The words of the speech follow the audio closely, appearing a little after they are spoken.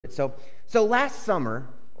So last summer,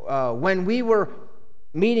 when we were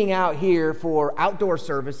meeting out here for outdoor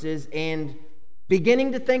services and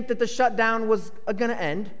beginning to think that the shutdown was going to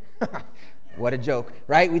end, what a joke,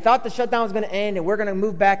 right? We thought the shutdown was going to end and we're going to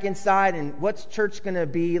move back inside, and what's church going to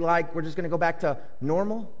be like? We're just going to go back to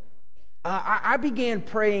normal? I began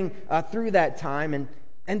praying through that time,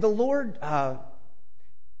 and the Lord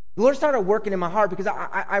started working in my heart, because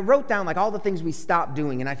I wrote down like all the things we stopped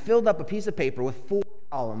doing, and I filled up a piece of paper with 4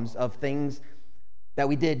 columns of things that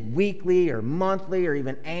we did weekly or monthly or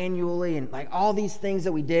even annually, and like all these things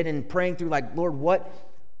that we did, and praying through like, Lord,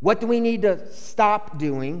 what do we need to stop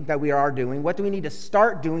doing that we are doing? What do we need to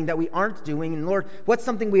start doing that we aren't doing? And Lord, what's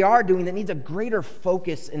something we are doing that needs a greater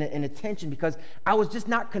focus and attention? Because I was just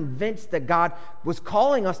not convinced that God was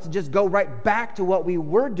calling us to just go right back to what we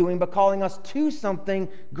were doing, but calling us to something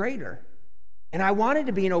greater. And I wanted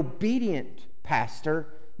to be an obedient pastor,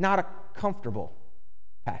 not a comfortable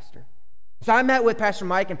pastor. So I met with Pastor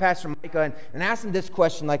Mike and Pastor Micah and asked them this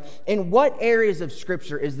question, like, in what areas of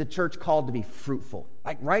Scripture is the church called to be fruitful?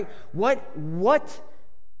 Like, right? What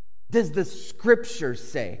does the Scriptures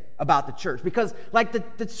say about the church? Because, like,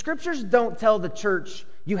 the Scriptures don't tell the church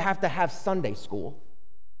you have to have Sunday school.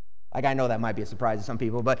 Like, I know that might be a surprise to some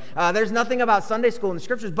people, but there's nothing about Sunday school in the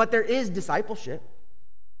Scriptures, but there is discipleship.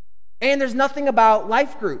 And there's nothing about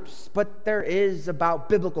life groups, but there is about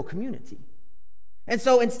biblical community. And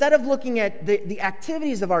so instead of looking at the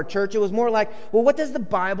activities of our church, it was more like, well, what does the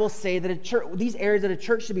Bible say that a church, these areas that a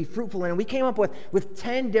church should be fruitful in? And we came up with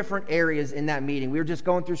 10 different areas in that meeting. We were just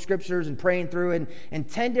going through scriptures and praying through and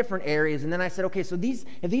 10 different areas. And then I said, okay, so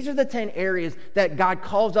if these are the 10 areas that God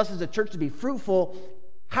calls us as a church to be fruitful,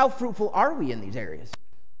 how fruitful are we in these areas?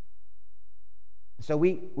 So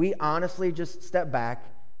we honestly just stepped back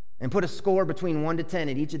and put a score between 1 to 10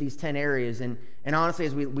 at each of these 10 areas. And honestly,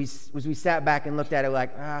 as we sat back and looked at it,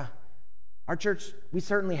 like, our church, we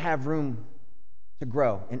certainly have room to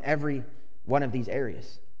grow in every one of these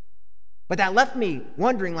areas. But that left me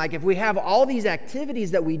wondering, like, if we have all these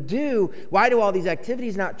activities that we do, why do all these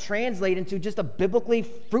activities not translate into just a biblically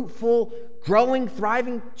fruitful, growing,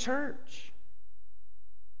 thriving church?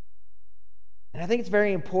 And I think it's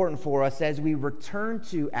very important for us as we return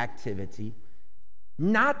to activity,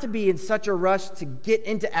 not to be in such a rush to get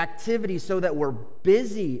into activity so that we're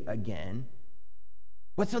busy again,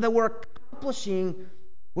 but so that we're accomplishing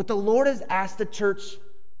what the Lord has asked the church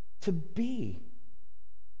to be.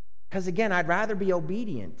 Because again, I'd rather be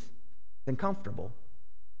obedient than comfortable.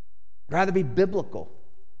 I'd rather be biblical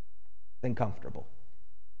than comfortable.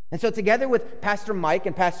 And so together with Pastor Mike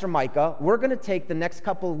and Pastor Micah, we're going to take the next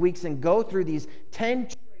couple of weeks and go through these 10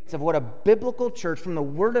 traits of what a biblical church from the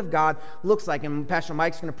Word of God looks like. And Pastor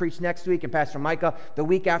Mike's going to preach next week, and Pastor Micah the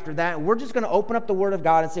week after that. And we're just going to open up the Word of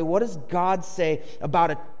God and say, what does God say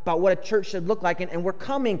about what a church should look like? And we're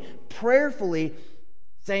coming prayerfully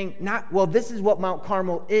saying, not, well, this is what Mount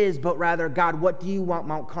Carmel is, but rather, God, what do you want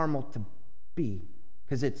Mount Carmel to be?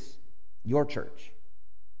 Because it's your church.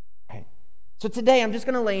 Right? So today, I'm just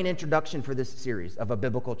going to lay an introduction for this series of a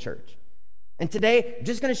biblical church. And today, I'm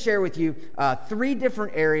just going to share with you 3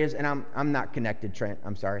 different areas, and I'm not connected, Trent.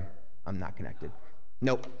 I'm sorry. I'm not connected.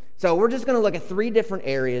 Nope. So we're just going to look at 3 different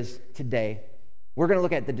areas today. We're going to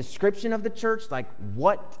look at the description of the church, like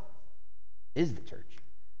what is the church?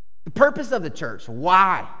 The purpose of the church,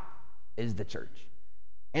 why is the church?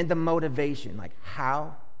 And the motivation, like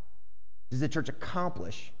how does the church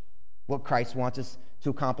accomplish what Christ wants us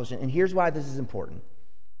to accomplish? And here's why this is important.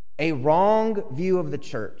 A wrong view of the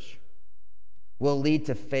church will lead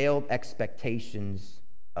to failed expectations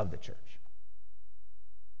of the church.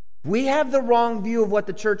 We have the wrong view of what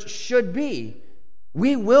the church should be.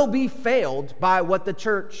 We will be failed by what the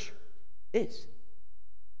church is.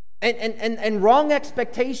 And wrong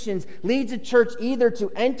expectations leads a church either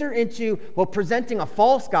to enter into, well, presenting a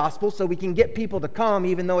false gospel so we can get people to come,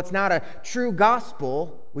 even though it's not a true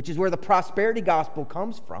gospel, which is where the prosperity gospel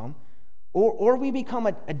comes from, or we become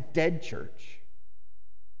a dead church.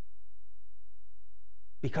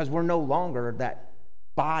 Because we're no longer that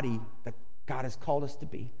body that God has called us to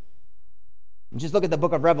be. And just look at the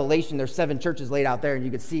book of Revelation. There's 7 churches laid out there, and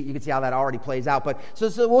you can see how that already plays out. But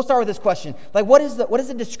so we'll start with this question: like, what is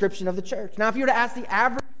the description of the church? Now, if you were to ask the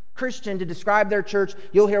average Christian to describe their church,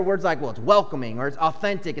 you'll hear words like, well, it's welcoming, or it's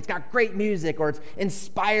authentic, it's got great music, or it's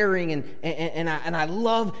inspiring, and I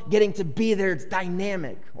love getting to be there, it's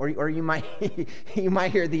dynamic. Or you might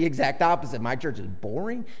hear the exact opposite. My church is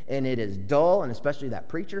boring, and it is dull, and especially that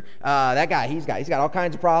preacher, that guy, he's got all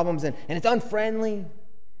kinds of problems, and it's unfriendly.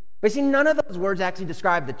 But see, none of those words actually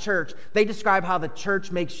describe the church. They describe how the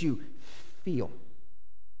church makes you feel.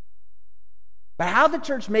 But how the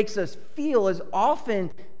church makes us feel is often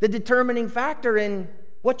the determining factor in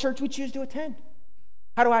what church we choose to attend.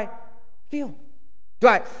 How do I feel? Do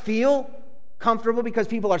I feel comfortable because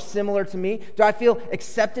people are similar to me? Do I feel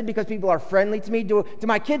accepted because people are friendly to me? Do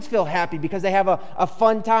my kids feel happy because they have a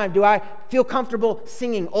fun time? Do I feel comfortable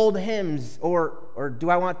singing old hymns, or do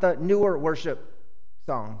I want the newer worship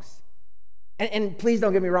songs? And please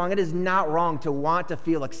don't get me wrong, it is not wrong to want to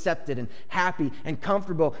feel accepted and happy and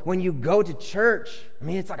comfortable when you go to church. I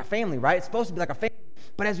mean, it's like a family, right? It's supposed to be like a family.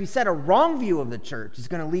 But as we said, a wrong view of the church is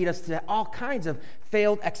going to lead us to all kinds of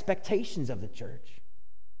failed expectations of the church.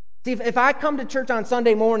 See, if I come to church on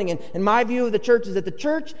Sunday morning and my view of the church is that the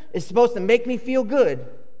church is supposed to make me feel good,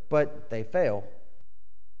 but they fail.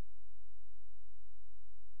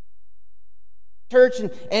 Church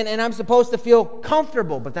and I'm supposed to feel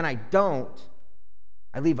comfortable, but then I don't,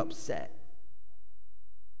 I leave upset.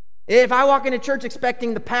 If I walk into church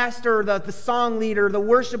expecting the pastor, the song leader, the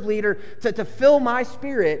worship leader to fill my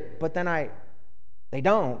spirit, but then they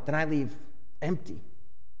don't, then I leave empty.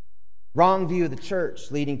 Wrong view of the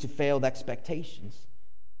church leading to failed expectations.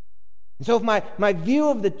 And so if my view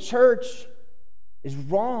of the church is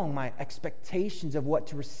wrong, my expectations of what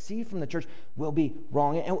to receive from the church will be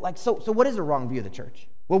wrong. And so what is a wrong view of the church?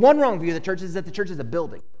 Well, one wrong view of the church is that the church is a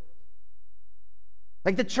building.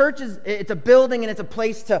 Like the church it's a building and it's a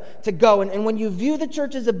place to go. And when you view the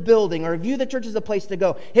church as a building or view the church as a place to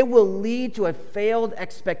go, it will lead to a failed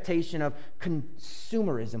expectation of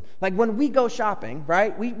consumerism. Like when we go shopping,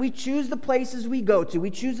 right? We choose the places we go to. We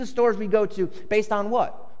choose the stores we go to based on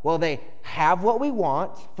what? Well, they have what we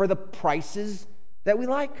want for the prices that we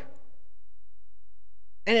like.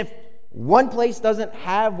 And if one place doesn't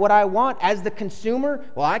have what I want as the consumer,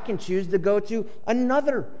 well, I can choose to go to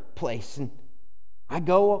another place. And I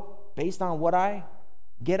go based on what I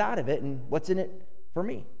get out of it and what's in it for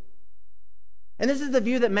me. And this is the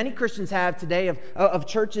view that many Christians have today of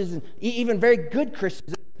churches, and even very good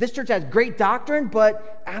Christians. This church has great doctrine,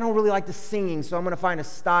 but I don't really like the singing, so I'm going to find a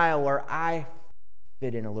style where I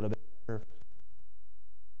fit in a little bit better.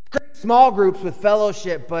 Great small groups with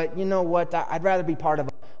fellowship, but you know what? I'd rather be part of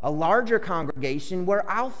a larger congregation where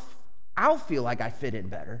I'll feel like I fit in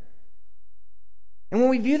better. And when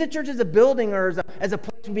we view the church as a building or as a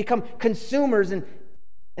place, we become consumers. And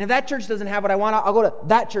if that church doesn't have what I want, I'll go to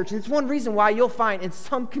that church. And it's one reason why you'll find in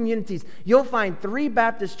some communities, you'll find 3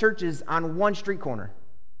 Baptist churches on one street corner.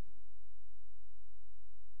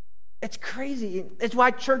 It's crazy. It's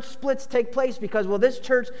why church splits take place, because, well, this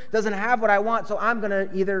church doesn't have what I want, so I'm going to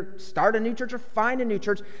either start a new church or find a new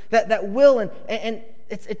church that will. And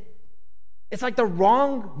it's like the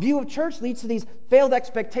wrong view of church leads to these failed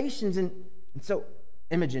expectations. And so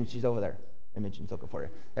Imogen, she's over there. Imogen's looking for you.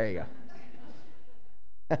 There you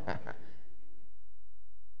go.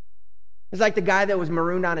 It's like the guy that was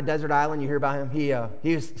marooned on a desert island. You hear about him?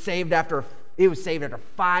 He was saved after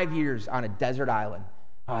 5 years on a desert island.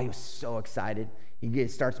 Oh, he was so excited. He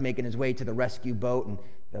starts making his way to the rescue boat,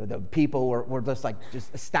 and the people were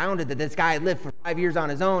just astounded that this guy had lived for 5 years on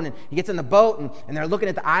his own. And he gets in the boat, and they're looking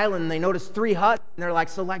at the island, and they notice 3 huts, and they're like,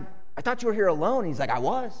 "So, I thought you were here alone." And he's like, "I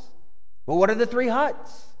was." Well, what are the 3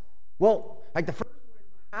 huts? Well, the first one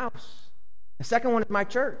is my house. The second one is my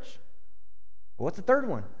church. Well, what's the third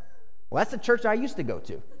one? Well, that's the church I used to go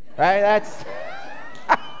to, right?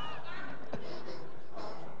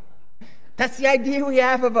 That's the idea we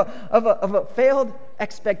have of a failed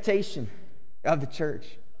expectation of the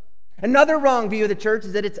church. Another wrong view of the church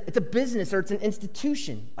is that it's a business or it's an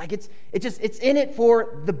institution. It's in it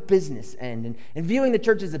for the business end. And viewing the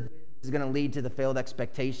church as a business is going to lead to the failed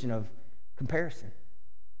expectation of comparison.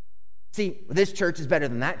 See, this church is better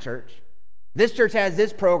than that church. This church has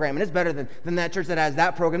this program, and it's better than that church that has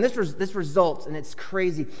that program. This results, and it's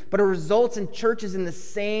crazy, but it results in churches in the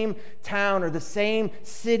same town or the same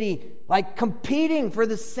city, competing for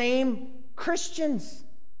the same Christians.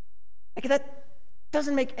 That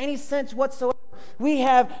doesn't make any sense whatsoever. We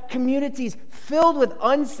have communities filled with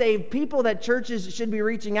unsaved people that churches should be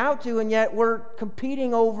reaching out to, and yet we're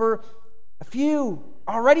competing over a few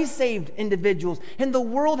already saved individuals. And the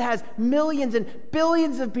world has millions and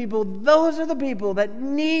billions of people. Those are the people that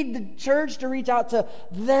need the church to reach out to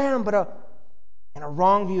them. But a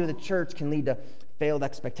wrong view of the church can lead to failed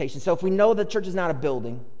expectations. So if we know the church is not a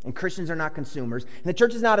building and Christians are not consumers, and the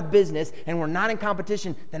church is not a business and we're not in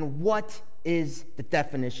competition, then what is the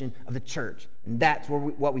definition of the church? And that's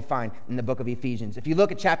what we find in the book of Ephesians. If you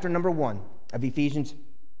look at chapter number 1 of Ephesians,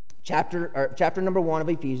 chapter number 1 of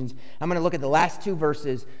Ephesians, I'm going to look at the last 2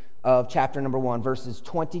 verses of chapter number 1, verses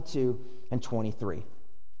 22 and 23.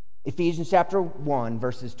 Ephesians chapter 1,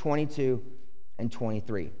 verses 22 and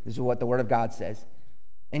 23. This is what the Word of God says.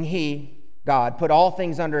 And he, God, put all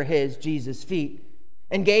things under his, Jesus' feet,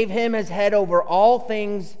 and gave him as head over all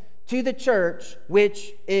things to the church,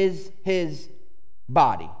 which is his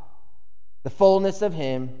body, the fullness of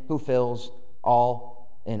him who fills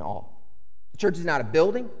all in all. The church is not a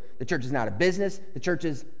building. The church is not a business. The church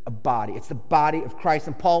is a body. It's the body of Christ.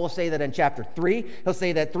 And Paul will say that in chapter 3. He'll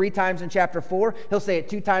say that 3 times in chapter 4. He'll say it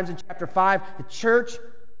 2 times in chapter 5. The church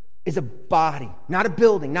is a body, not a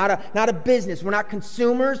building, not a business. We're not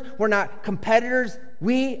consumers. We're not competitors.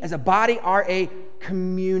 We, as a body, are a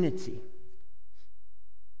community.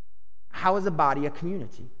 How is a body a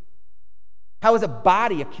community? How is a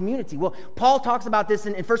body a community? Well, Paul talks about this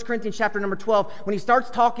in 1 Corinthians chapter number 12 when he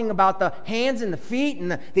starts talking about the hands and the feet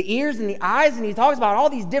and the ears and the eyes, and he talks about all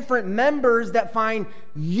these different members that find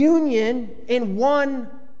union in one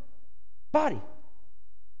body.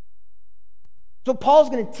 So Paul's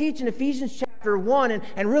going to teach in Ephesians chapter 1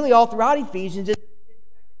 and really all throughout Ephesians is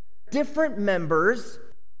different members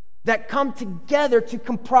that come together to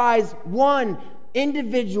comprise one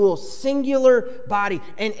individual, singular body.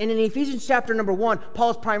 And in Ephesians chapter number 1,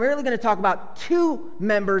 Paul's primarily going to talk about 2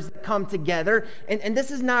 members that come together. And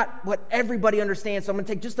this is not what everybody understands, so I'm going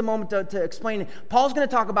to take just a moment to explain it. Paul's going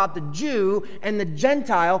to talk about the Jew and the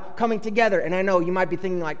Gentile coming together. And I know you might be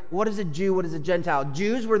thinking like, what is a Jew? What is a Gentile?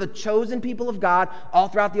 Jews were the chosen people of God all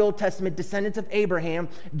throughout the Old Testament, descendants of Abraham.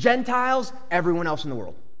 Gentiles, everyone else in the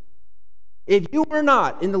world. If you were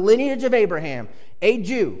not in the lineage of Abraham, a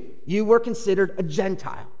Jew, you were considered a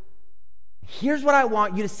Gentile. Here's what I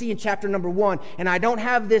want you to see in chapter number 1, and I don't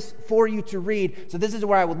have this for you to read, so this is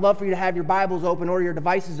where I would love for you to have your Bibles open or your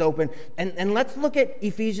devices open, and let's look at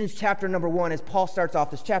Ephesians chapter number 1 as Paul starts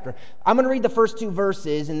off this chapter. I'm going to read the first 2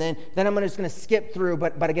 verses, and then I'm just going to skip through,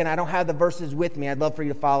 but again, I don't have the verses with me. I'd love for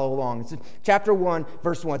you to follow along. It's chapter 1,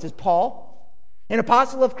 verse 1. It says, Paul, an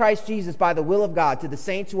apostle of Christ Jesus by the will of God, to the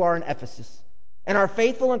saints who are in Ephesus and are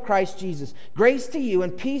faithful in Christ Jesus, grace to you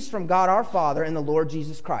and peace from God our Father and the Lord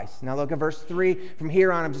Jesus Christ. Now look at verse 3. From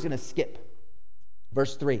here on, I'm just going to skip.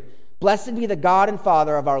 Verse 3. Blessed be the God and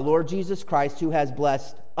Father of our Lord Jesus Christ, who has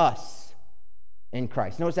blessed us in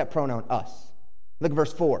Christ. Notice that pronoun, us. Look at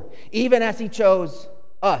verse 4. Even as he chose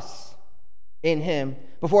us in him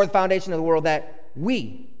before the foundation of the world, that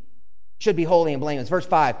we should be holy and blameless. Verse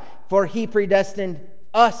 5, for he predestined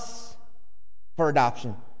us for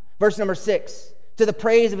adoption. Verse number 6, to the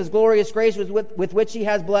praise of his glorious grace with which he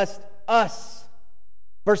has blessed us.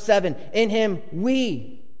 Verse 7, in him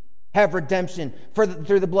we have redemption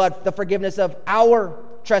through the blood, the forgiveness of our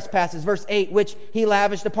trespasses. Verse 8, which he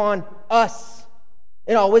lavished upon us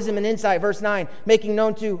in all wisdom and insight. Verse 9, making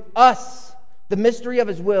known to us the mystery of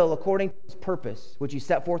his will according to his purpose, which he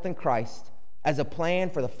set forth in Christ, as a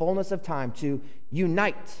plan for the fullness of time to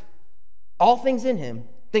unite all things in him,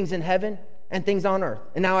 things in heaven and things on earth.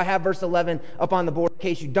 And now I have verse 11 up on the board in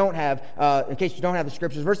case you don't have the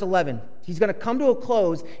scriptures. Verse 11, he's going to come to a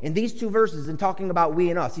close in these 2 verses in talking about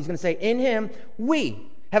we and us. He's going to say, in him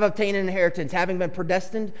we have obtained an inheritance, having been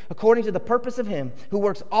predestined according to the purpose of him who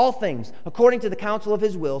works all things according to the counsel of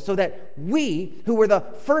his will, so that we who were the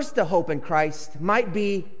first to hope in Christ might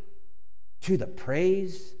be to the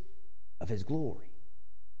praise of his glory.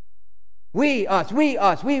 We, us, we,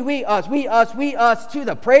 us, we, us, we, us, to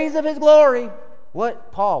the praise of his glory.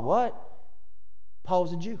 What? Paul, what? Paul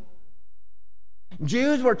was a Jew.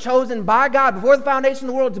 Jews were chosen by God before the foundation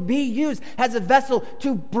of the world to be used as a vessel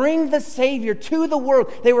to bring the Savior to the world.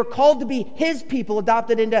 They were called to be his people,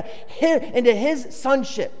 adopted into his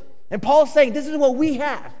sonship. And Paul's saying this is what we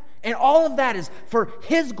have. And all of that is for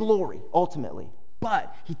his glory, ultimately.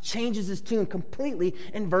 But he changes his tune completely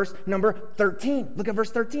in verse number 13. Look at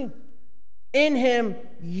verse 13. In him,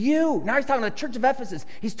 you. Now he's talking to the church of Ephesus.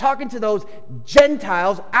 He's talking to those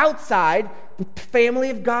Gentiles outside the family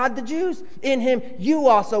of God, the Jews. In him, you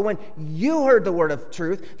also, when you heard the word of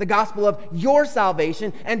truth, the gospel of your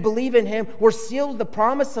salvation, and believe in him, were sealed with the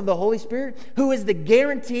promise of the Holy Spirit, who is the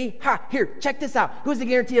guarantee. Here, check this out. Who is the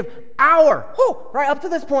guarantee of our? Right up to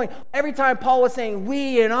this point, every time Paul was saying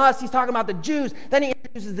we and us, he's talking about the Jews. Then he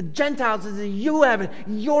introduces the Gentiles as you have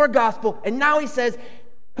your gospel. And now he says,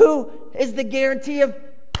 who is the guarantee of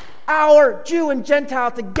our Jew and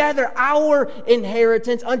Gentile together, our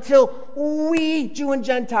inheritance, until we, Jew and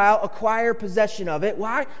Gentile, acquire possession of it.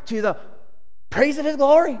 Why? To the praise of his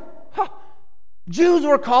glory. Jews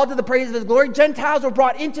were called to the praise of his glory. Gentiles were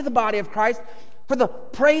brought into the body of Christ for the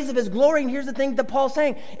praise of his glory. And here's the thing that Paul's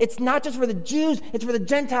saying. It's not just for the Jews, it's for the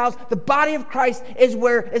Gentiles. The body of Christ is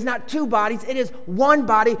not 2 bodies, it is one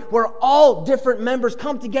body where all different members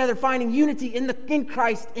come together, finding unity in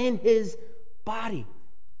Christ, in his body.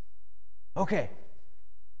 Okay.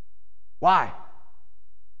 Why?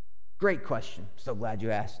 Great question. So glad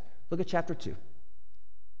you asked. Look at chapter 2.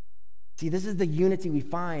 See, this is the unity we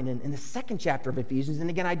find in the second chapter of Ephesians. And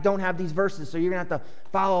again, I don't have these verses, so you're going to have to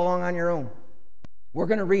follow along on your own. We're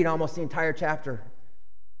going to read almost the entire chapter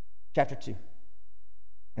 2.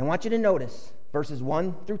 And I want you to notice verses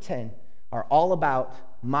 1 through 10 are all about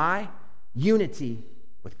my unity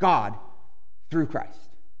with God through Christ.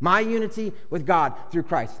 My unity with God through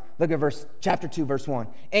Christ. Look at chapter 2, verse 1.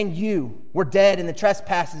 And you were dead in the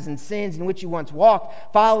trespasses and sins in which you once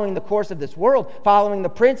walked, following the course of this world, following the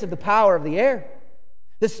prince of the power of the air,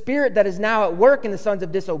 the spirit that is now at work in the sons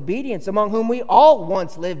of disobedience, among whom we all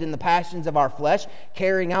once lived in the passions of our flesh,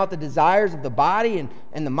 carrying out the desires of the body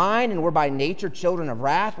and the mind, and were by nature children of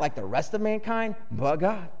wrath like the rest of mankind, but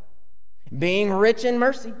God, being rich in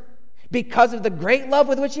mercy, because of the great love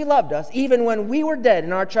with which he loved us, even when we were dead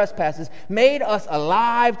in our trespasses, made us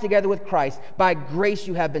alive together with Christ. By grace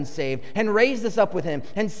you have been saved, and raised us up with him,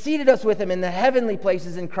 and seated us with him in the heavenly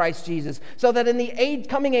places in Christ Jesus, so that in the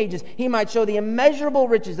coming ages he might show the immeasurable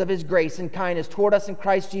riches of his grace and kindness toward us in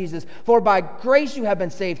Christ Jesus. For by grace you have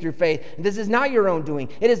been saved through faith. And this is not your own doing.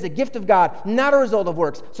 It is the gift of God, not a result of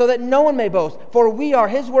works, so that no one may boast. For we are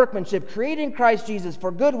his workmanship, created in Christ Jesus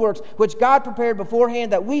for good works, which God prepared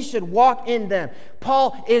beforehand that we should walk in them.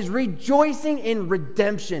 Paul is rejoicing in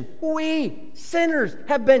redemption. We sinners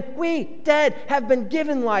we dead have been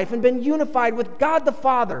given life and been unified with God the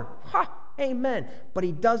Father. Amen. But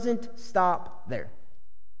he doesn't stop there.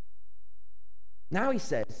 Now he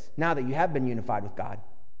says, now that you have been unified with God,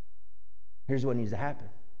 here's what needs to happen.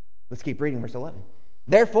 Let's keep reading verse 11.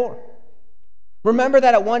 Therefore, remember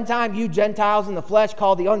that at one time you Gentiles in the flesh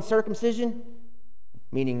called the uncircumcision,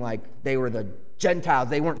 meaning like they were the Gentiles,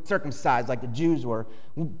 they weren't circumcised like the Jews were,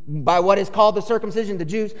 by what is called the circumcision, the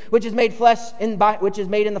Jews, which is made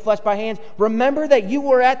in the flesh by hands. Remember that you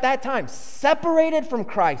were at that time separated from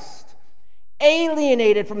Christ,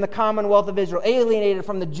 alienated from the commonwealth of Israel, alienated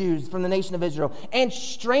from the Jews, from the nation of Israel, and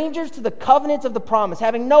strangers to the covenants of the promise,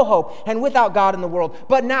 having no hope and without God in the world.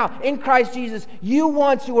 But now, in Christ Jesus, you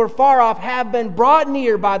once who were far off have been brought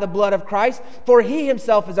near by the blood of Christ, for he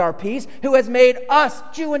himself is our peace, who has made us,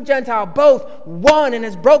 Jew and Gentile, both one, and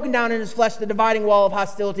has broken down in his flesh the dividing wall of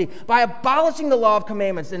hostility, by abolishing the law of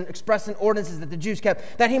commandments and expressing ordinances that the Jews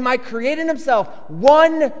kept, that he might create in himself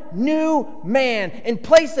one new man in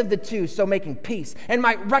place of the two, so making peace, and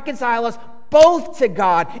might reconcile us both to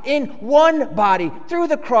God in one body through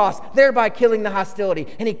the cross, thereby killing the hostility.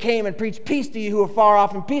 And he came and preached peace to you who are far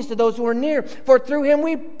off and peace to those who are near. For through him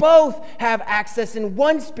we both have access in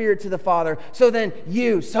one spirit to the Father. So then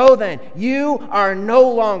you are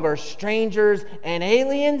no longer strangers and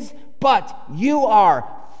aliens, but you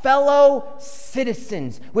are fellow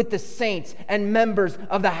citizens with the saints and members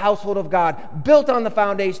of the household of God, built on the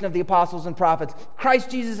foundation of the apostles and prophets, Christ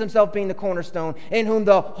Jesus himself being the cornerstone, in whom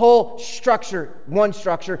the whole structure, one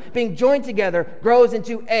structure, being joined together, grows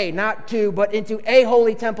into not two, but into a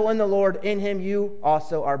holy temple in the Lord. In him you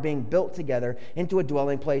also are being built together into a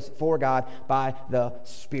dwelling place for God by the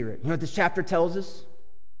Spirit. You know what this chapter tells us?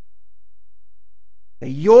 That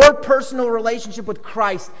your personal relationship with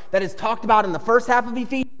Christ that is talked about in the first half of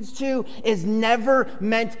Ephesians 2 is never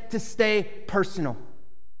meant to stay personal.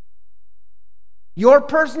 Your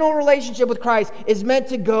personal relationship with Christ is meant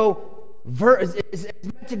to go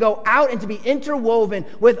out and to be interwoven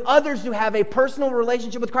with others who have a personal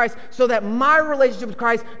relationship with Christ, so that my relationship with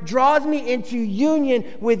Christ draws me into union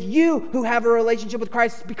with you who have a relationship with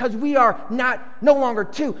Christ, because we are no longer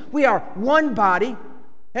two. We are one body.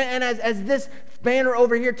 And as this banner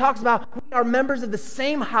over here talks about, we are members of the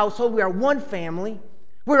same household. We are one family.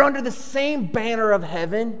 We're under the same banner of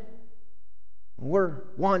heaven. We're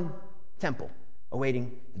one temple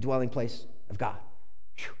awaiting the dwelling place of God.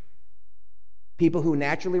 Whew. People who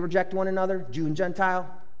naturally reject one another, Jew and Gentile,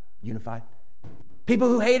 unified. People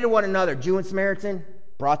who hated one another, Jew and Samaritan,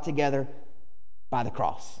 brought together by the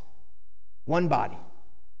cross. One body.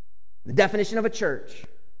 The definition of a church: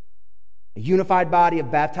 a unified body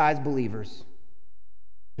of baptized believers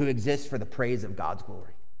who exist for the praise of God's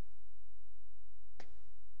glory.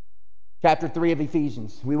 Chapter 3 of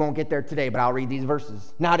Ephesians. We won't get there today, but I'll read these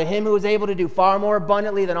verses. Now to him who is able to do far more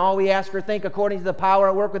abundantly than all we ask or think, according to the power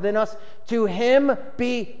at work within us, to him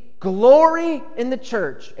be glory in the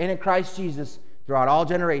church and in Christ Jesus throughout all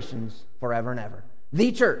generations, forever and ever.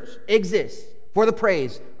 The church exists for the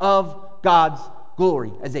praise of God's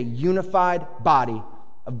glory as a unified body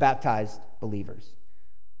of baptized believers.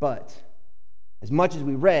 But as much as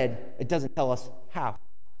we read, it doesn't tell us how.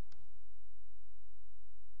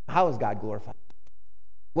 How is God glorified?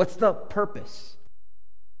 What's the purpose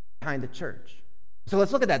behind the church. So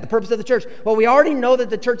let's look at that. The purpose of the church. Well, we already know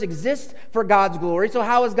that the church exists for God's glory. So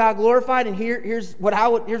how is God glorified? And here's what I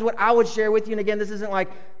would share with you. And again, this isn't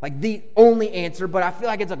like the only answer, but I feel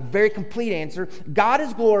like it's a very complete answer. God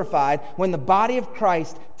is glorified when the body of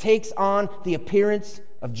Christ takes on the appearance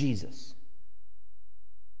of Jesus.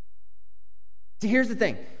 See, here's the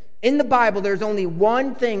thing. In the Bible, there's only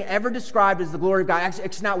one thing ever described as the glory of God. Actually,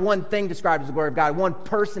 it's not one thing described as the glory of God. One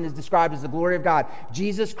person is described as the glory of God,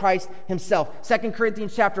 Jesus Christ himself. 2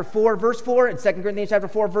 Corinthians chapter 4, verse 4, and 2 Corinthians chapter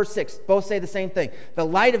 4, verse 6, both say the same thing. The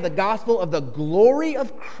light of the gospel of the glory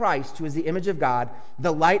of Christ, who is the image of God,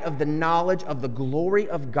 the light of the knowledge of the glory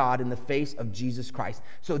of God in the face of Jesus Christ.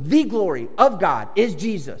 So the glory of God is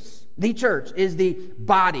Jesus. The church is the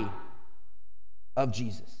body of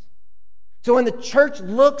Jesus. So when the church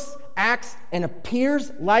looks, acts, and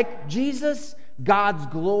appears like Jesus, God's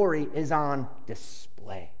glory is on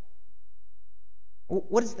display.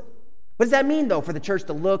 What does that mean, though, for the church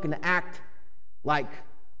to look and to act like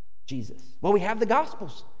Jesus? Well, we have the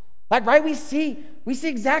Gospels. Right? We see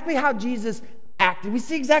exactly how Jesus acted. We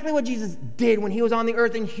see exactly what Jesus did when he was on the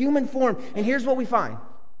earth in human form. And here's what we find.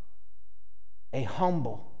 A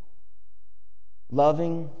humble,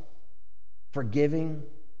 loving, forgiving,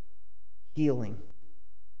 healing,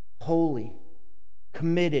 holy,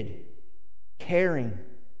 committed, caring,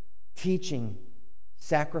 teaching,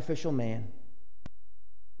 sacrificial man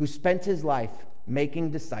who spent his life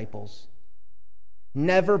making disciples,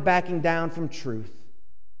 never backing down from truth,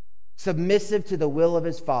 submissive to the will of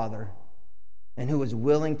his Father, and who was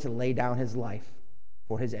willing to lay down his life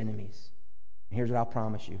for his enemies. And here's what I'll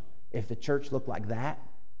promise you. If the church looked like that,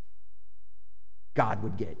 God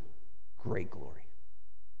would get great glory.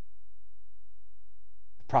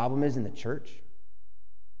 Problem is, in the church,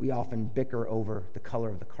 we often bicker over the color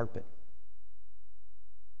of the carpet.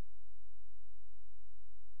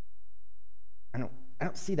 I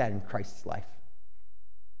don't see that in Christ's life.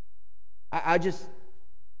 I just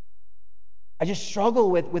struggle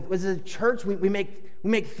with as a church, we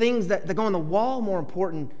make things that go on the wall more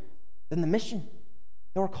important than the mission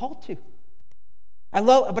that we're called to. I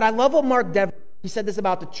love what Mark Dever, he said this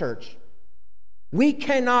about the church. We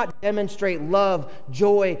cannot demonstrate love,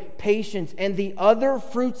 joy, patience, and the other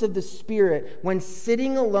fruits of the Spirit when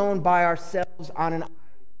sitting alone by ourselves on an island.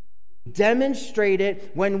 Demonstrate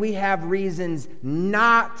it when we have reasons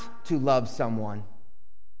not to love someone,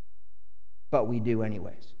 but we do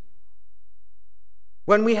anyways.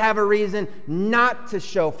 When we have a reason not to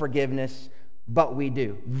show forgiveness, but we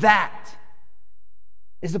do. That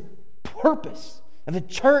is the purpose of the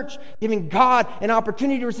church, giving God an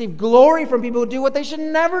opportunity to receive glory from people who do what they should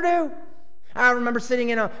never do. I remember sitting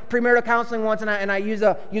in a premarital counseling once, and I use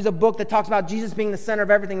a book that talks about Jesus being the center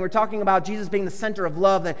of everything. We're talking about Jesus being the center of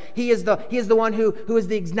love, that he is the one who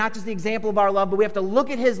is not just the example of our love, but we have to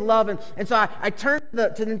look at his love. And so I turned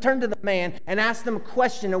to the man and asked him a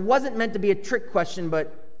question. It wasn't meant to be a trick question,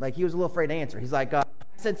 but like he was a little afraid to answer. He's like, I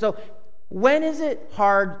said, so when is it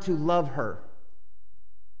hard to love her?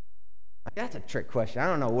 That's a trick question. I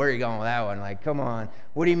don't know where you're going with that one. Like, come on.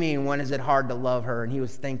 What do you mean, when is it hard to love her? And he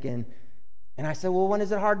was thinking, and I said, well, when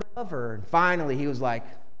is it hard to love her? And finally, he was like,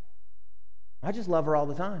 I just love her all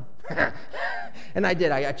the time. And I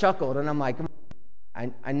did. I chuckled, and I'm like,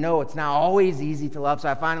 I know it's not always easy to love. So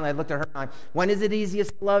I looked at her, and I'm like, when is it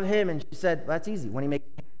easiest to love him? And she said, well, that's easy. When he makes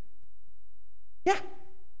me happy. Yeah.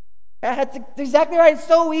 That's exactly right. It's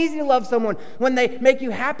so easy to love someone when they make you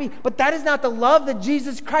happy, but that is not the love that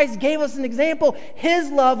Jesus Christ gave us an example. His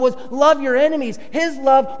love was love your enemies. His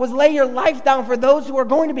love was lay your life down for those who are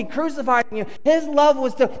going to be crucifying you. His love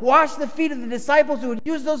was to wash the feet of the disciples who would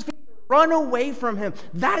use those feet to run away from him.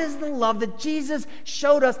 That is the love that Jesus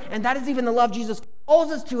showed us, and that is even the love Jesus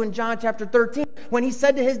calls us to in John chapter 13 when he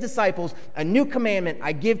said to his disciples, a new commandment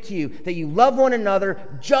I give to you, that you love one another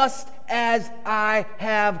just as I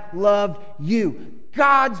have loved you.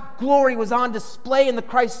 God's glory was on display in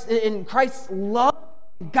Christ's love.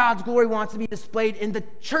 God's glory wants to be displayed in the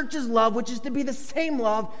church's love, which is to be the same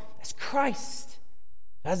love as Christ.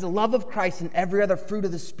 As the love of Christ and every other fruit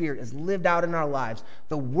of the Spirit is lived out in our lives,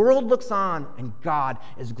 the world looks on and God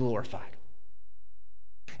is glorified.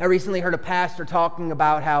 I recently heard a pastor talking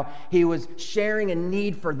about how he was sharing a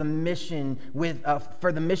need for the mission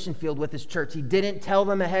field with his church. He didn't tell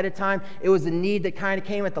them ahead of time. It was a need that kind of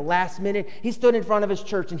came at the last minute. He stood in front of his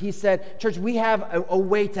church and he said, "Church, we have a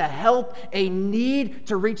way to help a need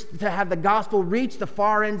to have the gospel reach the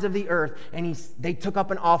far ends of the earth." And they took up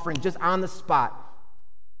an offering just on the spot.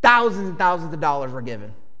 Thousands and thousands of dollars were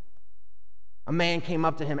given. A man came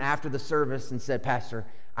up to him after the service and said, "Pastor,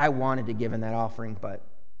 I wanted to give in that offering, but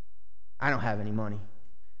I don't have any money.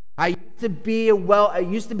 I used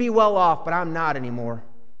to be well off, but I'm not anymore.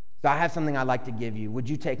 So I have something I'd like to give you. Would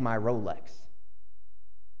you take my Rolex?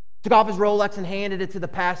 Took off his Rolex and handed it to the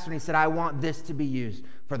pastor, and he said, I want this to be used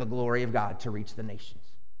for the glory of God to reach the nations.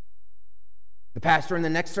 The pastor in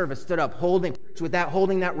the next service stood up holding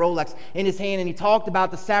that Rolex in his hand, and he talked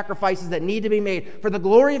about the sacrifices that need to be made for the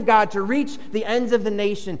glory of God to reach the ends of the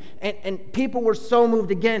nation. And people were so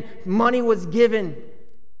moved. Again, money was given.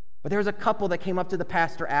 But there was a couple that came up to the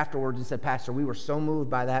pastor afterwards and said, Pastor, we were so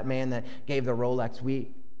moved by that man that gave the Rolex.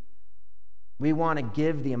 We want to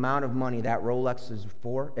give the amount of money that Rolex is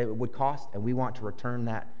for, it would cost, and we want to return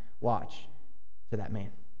that watch to that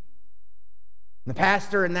man. The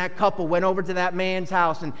pastor and that couple went over to that man's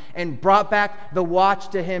house and brought back the watch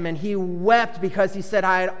to him, and he wept because he said,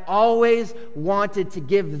 I had always wanted to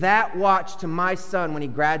give that watch to my son when he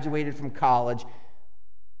graduated from college,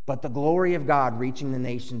 but the glory of God reaching the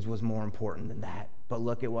nations was more important than that. But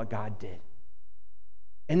look at what God did.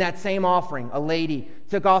 In that same offering, a lady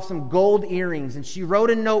took off some gold earrings, and she wrote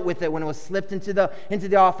a note with it when it was slipped into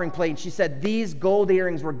the offering plate. And she said, these gold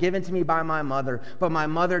earrings were given to me by my mother, but my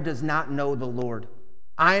mother does not know the Lord.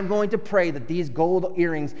 I am going to pray that these gold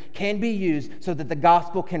earrings can be used so that the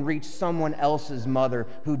gospel can reach someone else's mother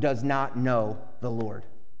who does not know the Lord.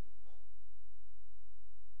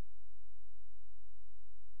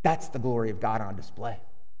 That's the glory of God on display.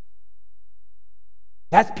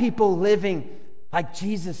 That's people living like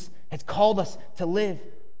Jesus has called us to live.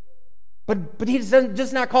 But he doesn't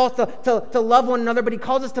just not call us to love one another, but he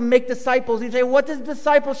calls us to make disciples. You say, what does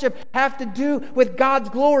discipleship have to do with God's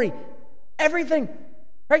glory? Everything,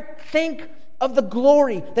 right? Think of the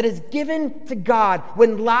glory that is given to God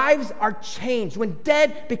when lives are changed, when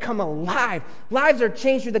dead become alive. Lives are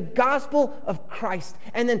changed through the gospel of Christ.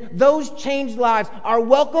 And then those changed lives are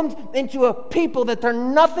welcomed into a people that they're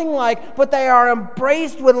nothing like, but they are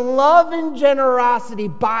embraced with love and generosity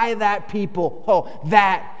by that people. Oh,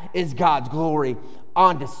 that is God's glory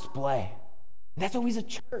on display. And that's what we as a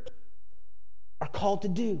church are called to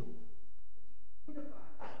do.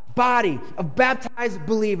 Body of baptized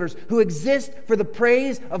believers who exist for the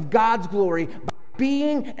praise of God's glory by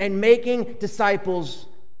being and making disciples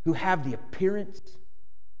who have the appearance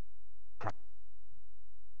of Christ.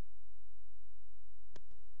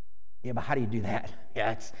 Yeah, but how do you do that?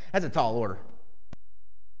 Yeah, that's a tall order.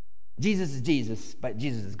 Jesus is Jesus, but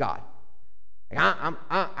Jesus is God.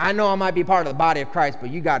 I know I might be part of the body of Christ, but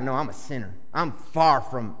you got to know I'm a sinner. I'm far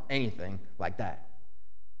from anything like that.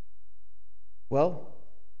 Well,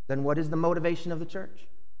 then what is the motivation of the church?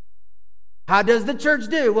 How does the church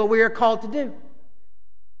do what we are called to do?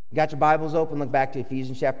 You got your Bibles open, look back to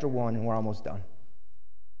Ephesians chapter 1, and we're almost done.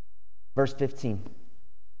 Verse 15.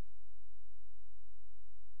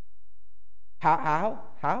 How?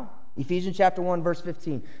 Ephesians chapter 1, verse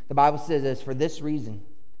 15. The Bible says this, for this reason,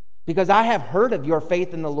 because I have heard of your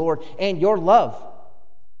faith in the Lord and your love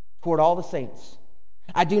toward all the saints.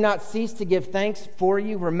 I do not cease to give thanks for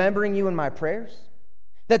you, remembering you in my prayers,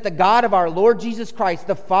 that the God of our Lord Jesus Christ,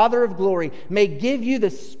 the Father of glory, may give you the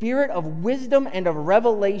spirit of wisdom and of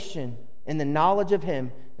revelation in the knowledge of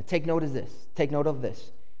him. And take note of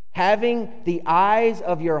this. Having the eyes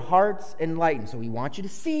of your hearts enlightened. So we want you to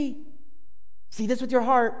see this with your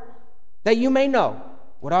heart, that you may know.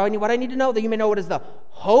 What I need to know, that you may know what is the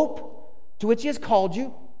hope to which he has called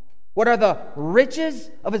you, what are the riches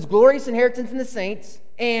of his glorious inheritance in the saints,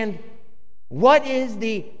 and what is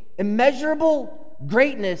the immeasurable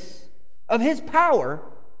greatness of his power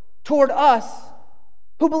toward us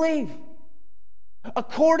who believe,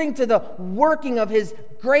 according to the working of his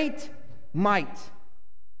great might,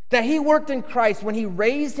 that he worked in Christ when he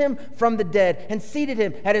raised him from the dead and seated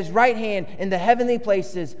him at his right hand in the heavenly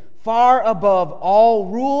places, far above all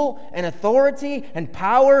rule and authority and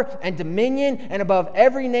power and dominion, and above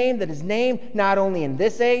every name that is named, not only in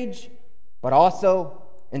this age, but also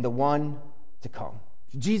in the one to come.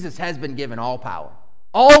 Jesus has been given all power,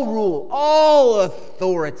 all rule, all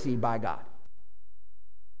authority by God.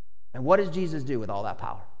 And what does Jesus do with all that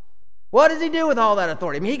power? What does he do with all that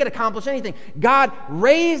authority? I mean, he could accomplish anything. God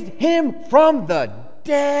raised him from the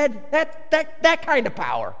dead. That kind of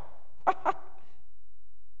power.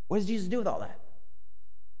 What does Jesus do with all that?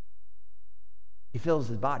 He fills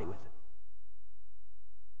his body with it.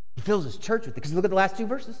 He fills his church with it. Because look at the last two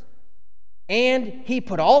verses. And he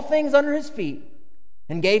put all things under his feet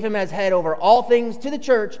and gave him as head over all things to the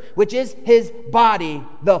church, which is his body,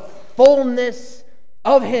 the fullness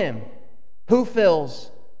of him who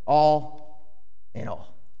fills all in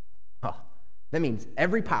all. Huh. That means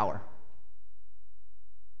every power,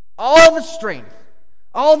 all the strength,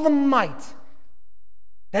 all the might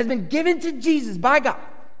that has been given to Jesus by God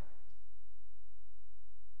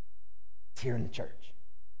It's here in the church,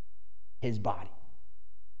 his body.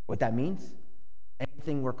 What that means,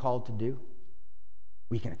 anything we're called to do,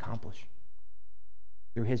 we can accomplish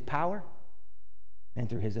through his power and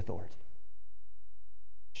through his authority.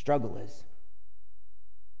 Struggle is,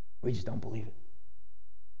 we just don't believe it.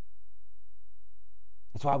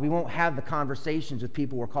 That's why we won't have the conversations with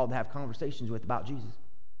people we're called to have conversations with about Jesus.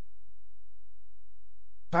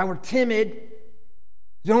 That's why we're timid.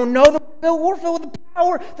 We don't know we're filled with the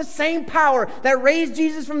power, the same power that raised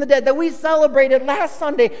Jesus from the dead, that we celebrated last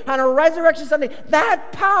Sunday on a Resurrection Sunday.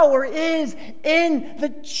 That power is in the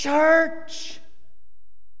church.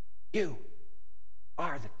 You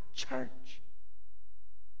are the church.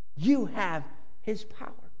 You have his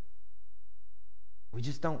power. We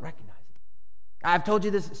just don't recognize it. I've told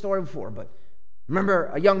you this story before, but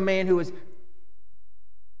remember a young man who was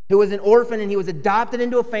an orphan, and he was adopted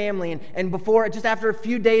into a family, and before, just after a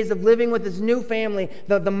few days of living with his new family,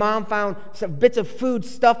 the mom found some bits of food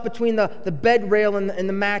stuffed between the bed rail and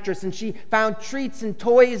the mattress, and she found treats and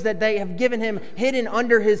toys that they have given him hidden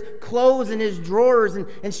under his clothes and his drawers,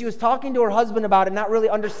 and she was talking to her husband about it, not really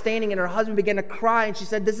understanding, and her husband began to cry, and she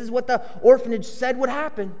said, "This is what the orphanage said would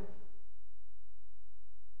happen.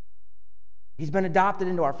 He's been adopted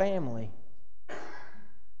into our family.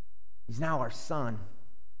 He's now our son.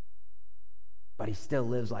 But he still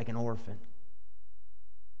lives like an orphan."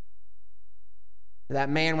 That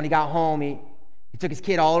man, when he got home, he took his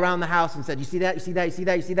kid all around the house and said, "You see that? You see that? You see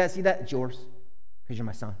that? You see that? See that? It's yours, because you're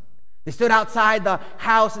my son." They stood outside the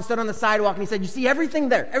house and stood on the sidewalk, and he said, "You see everything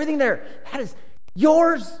there? Everything there? That is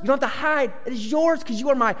yours. You don't have to hide. It is yours because you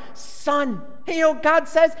are my son." And you know what God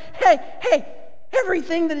says? Hey,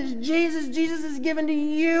 everything that is Jesus is given to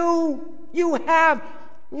you. You have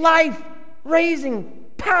life-raising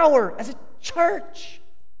power as a church.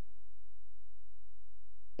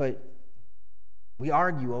 But we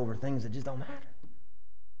argue over things that just don't matter,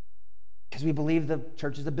 because we believe the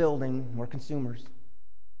church is a building, we're consumers.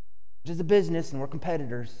 Church is a business, and we're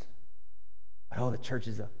competitors. But the church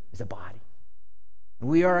is a body. And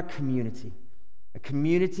we are a community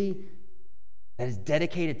that is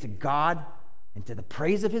dedicated to God and to the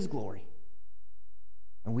praise of his glory.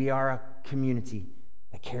 And we are a community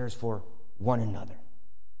that cares for one another.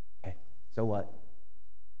 Okay, so what?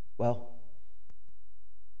 Well,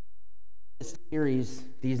 this series,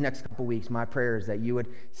 these next couple weeks, my prayer is that you would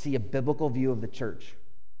see a biblical view of the church.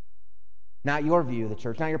 Not your view of the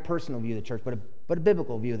church, not your personal view of the church, but a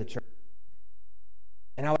biblical view of the church.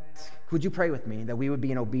 And I would ask, would you pray with me that we would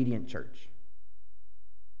be an obedient church,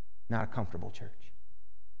 not a comfortable church?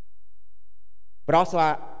 But also,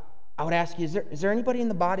 I would ask you, is there anybody in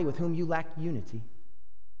the body with whom you lack unity?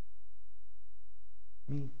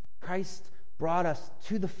 I mean, Christ brought us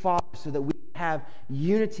to the Father so that we have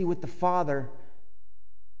unity with the Father.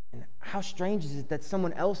 And how strange is it that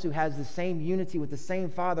someone else who has the same unity with the same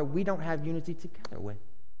Father, we don't have unity together with?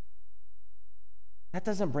 That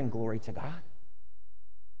doesn't bring glory to God.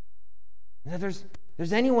 If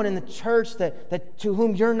there's anyone in the church that to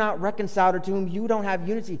whom you're not reconciled or to whom you don't have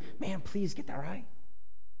unity, man, please get that right.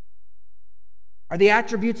 Are the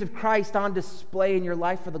attributes of Christ on display in your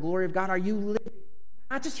life for the glory of God? Are you living,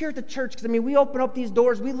 not just here at the church, because we open up these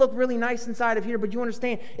doors, we look really nice inside of here, but you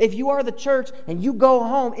understand, if you are the church and you go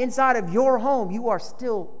home, inside of your home, you are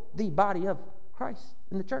still the body of Christ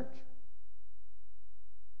in the church.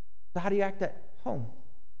 So how do you act at home?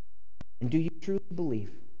 And do you truly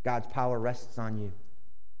believe God's power rests on you?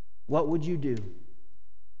 What would you do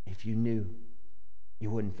if you knew you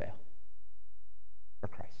wouldn't fail for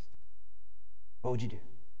Christ? What would you do?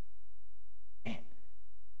 Man,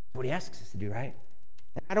 that's what he asks us to do, right?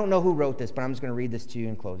 And I don't know who wrote this, but I'm just going to read this to you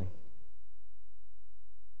in closing.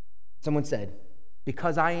 Someone said,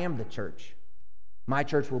 "Because I am the church, my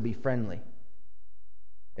church will be friendly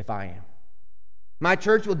if I am. My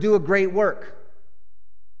church will do a great work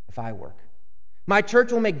if I work. My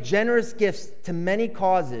church will make generous gifts to many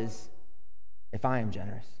causes if I am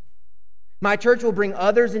generous. My church will bring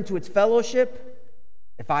others into its fellowship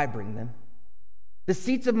if I bring them. The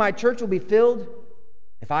seats of my church will be filled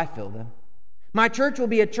if I fill them. My church will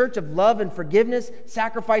be a church of love and forgiveness,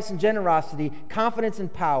 sacrifice and generosity, confidence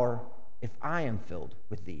and power if I am filled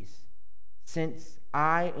with these. Since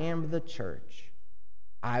I am the church,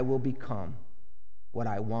 I will become what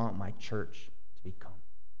I want my church to become.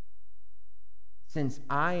 Since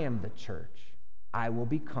I am the church, I will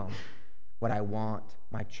become what I want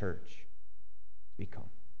my church to become."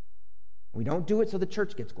 We don't do it so the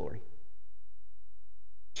church gets glory.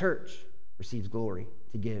 Church receives glory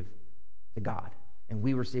to give to God, and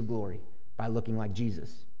we receive glory by looking like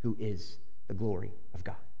Jesus, who is the glory of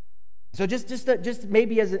God. So just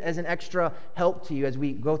maybe as an extra help to you as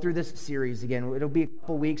we go through this series again, it'll be a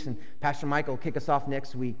couple weeks, and Pastor Michael will kick us off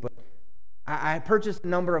next week. But I purchased a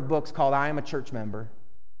number of books called I Am a Church Member.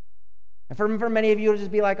 And for many of you, it'll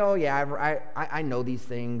just be like, oh yeah, I know these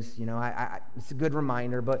things, you know, it's a good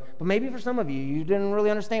reminder. But maybe for some of you, you didn't really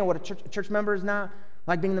understand what a church member is not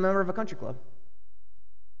like being the member of a country club.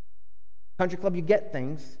 Country club, you get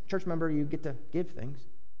things. Church member, you get to give things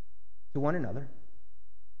to one another.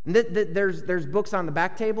 And there's books on the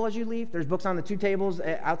back table as you leave. There's books on the two tables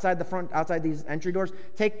outside the front, outside these entry doors.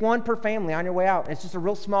 Take one per family on your way out. It's just a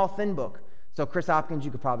real small, thin book. So Chris Hopkins,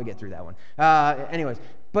 you could probably get through that one. Anyways,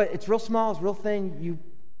 but it's real small, it's real thin.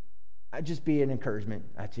 I'd just be an encouragement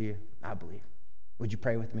to you, I believe. Would you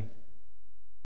pray with me?